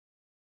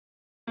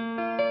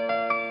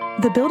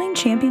The Building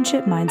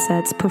Championship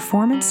Mindset's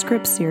Performance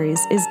Script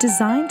series is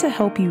designed to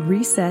help you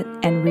reset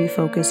and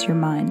refocus your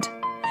mind.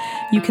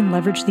 You can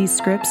leverage these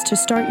scripts to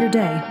start your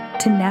day,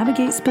 to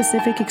navigate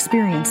specific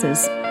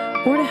experiences,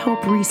 or to help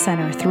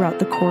recenter throughout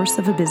the course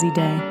of a busy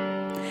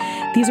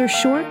day. These are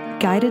short,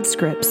 guided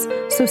scripts,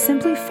 so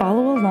simply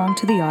follow along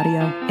to the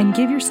audio and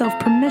give yourself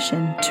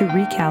permission to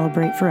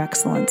recalibrate for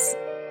excellence.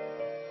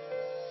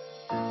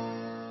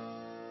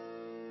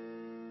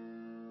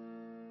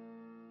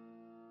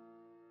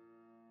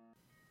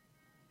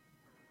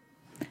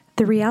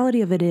 The reality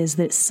of it is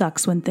that it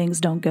sucks when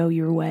things don't go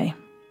your way.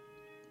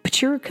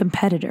 But you're a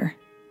competitor.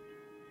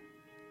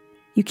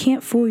 You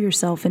can't fool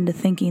yourself into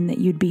thinking that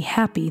you'd be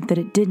happy that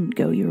it didn't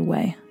go your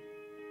way.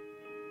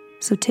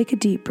 So take a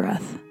deep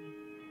breath.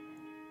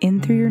 In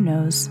through your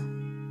nose,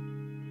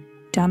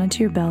 down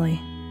into your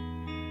belly,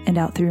 and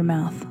out through your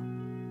mouth.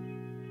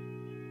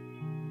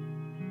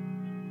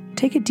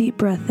 Take a deep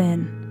breath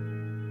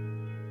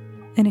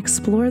in and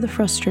explore the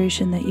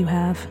frustration that you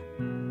have.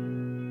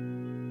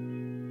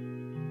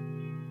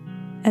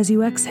 As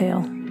you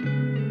exhale,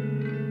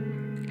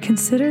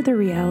 consider the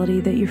reality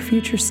that your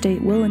future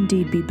state will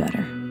indeed be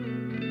better.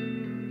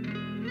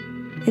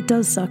 It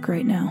does suck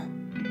right now,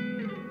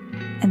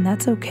 and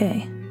that's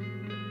okay.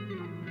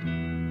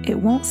 It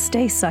won't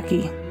stay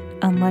sucky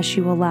unless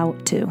you allow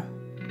it to.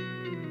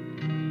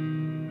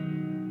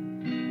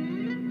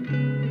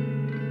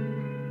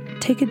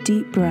 Take a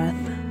deep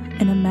breath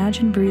and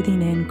imagine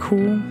breathing in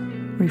cool,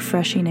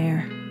 refreshing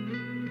air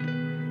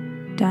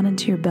down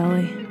into your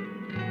belly.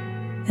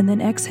 And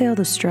then exhale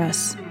the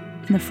stress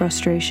and the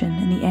frustration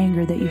and the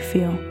anger that you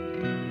feel.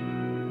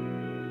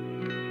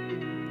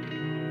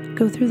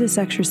 Go through this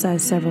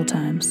exercise several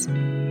times.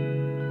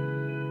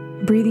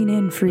 Breathing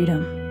in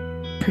freedom,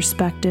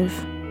 perspective,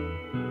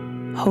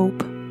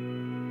 hope.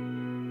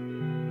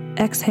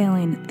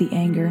 Exhaling the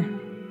anger,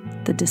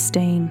 the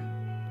disdain,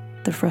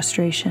 the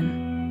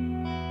frustration.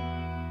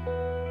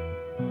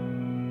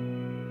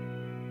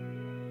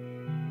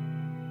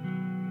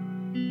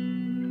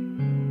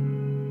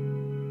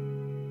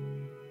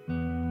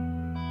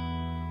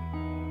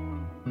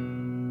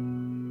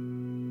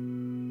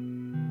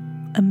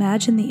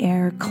 Imagine the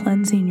air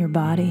cleansing your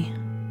body,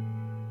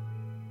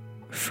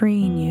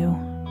 freeing you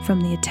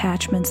from the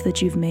attachments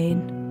that you've made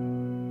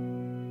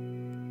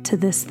to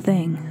this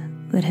thing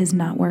that has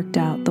not worked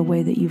out the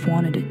way that you've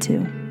wanted it to.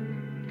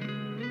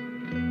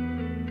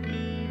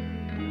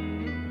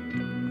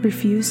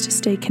 Refuse to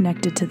stay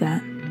connected to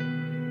that.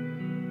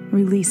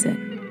 Release it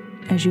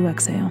as you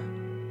exhale.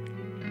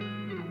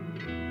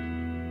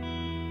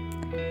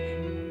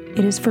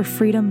 It is for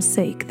freedom's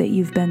sake that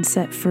you've been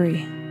set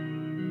free.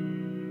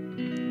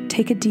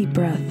 Take a deep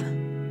breath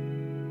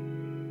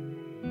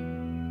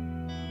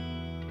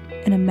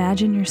and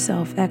imagine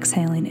yourself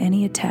exhaling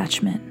any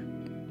attachment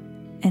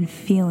and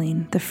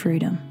feeling the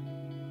freedom.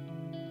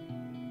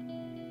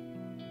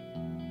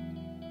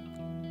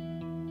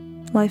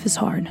 Life is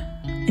hard.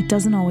 It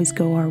doesn't always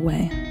go our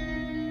way.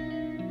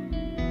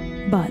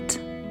 But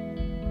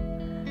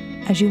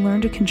as you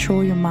learn to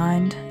control your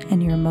mind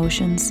and your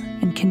emotions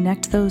and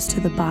connect those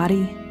to the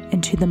body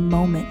and to the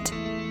moment,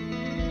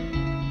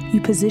 you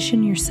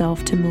position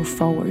yourself to move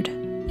forward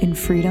in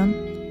freedom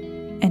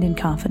and in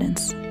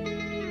confidence.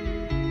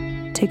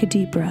 Take a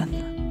deep breath.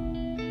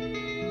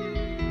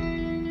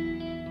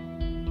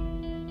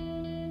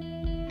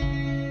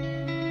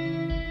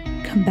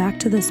 Come back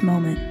to this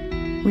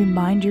moment.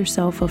 Remind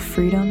yourself of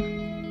freedom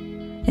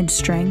and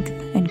strength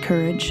and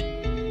courage.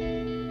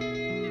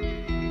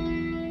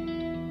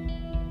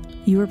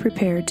 You are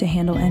prepared to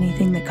handle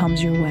anything that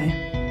comes your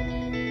way.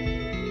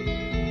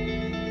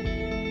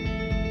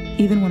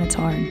 Even when it's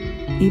hard,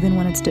 even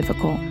when it's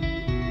difficult.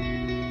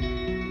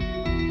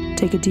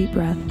 Take a deep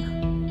breath,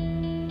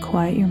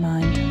 quiet your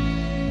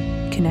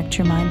mind, connect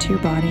your mind to your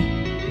body.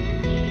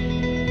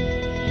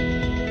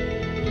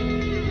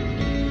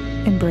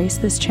 Embrace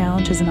this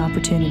challenge as an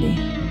opportunity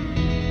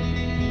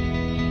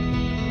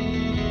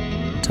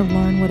to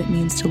learn what it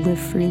means to live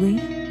freely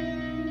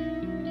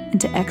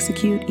and to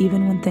execute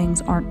even when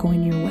things aren't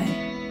going your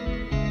way.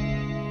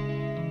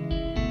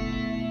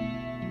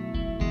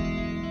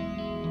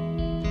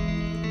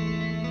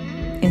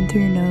 In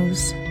through your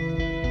nose,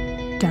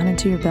 down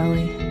into your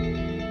belly,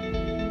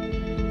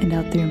 and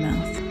out through your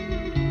mouth.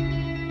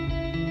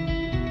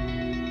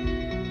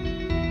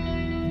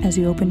 As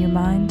you open your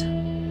mind,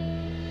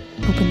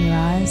 open your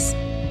eyes,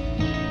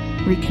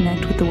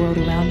 reconnect with the world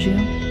around you,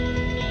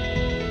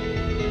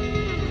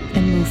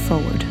 and move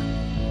forward.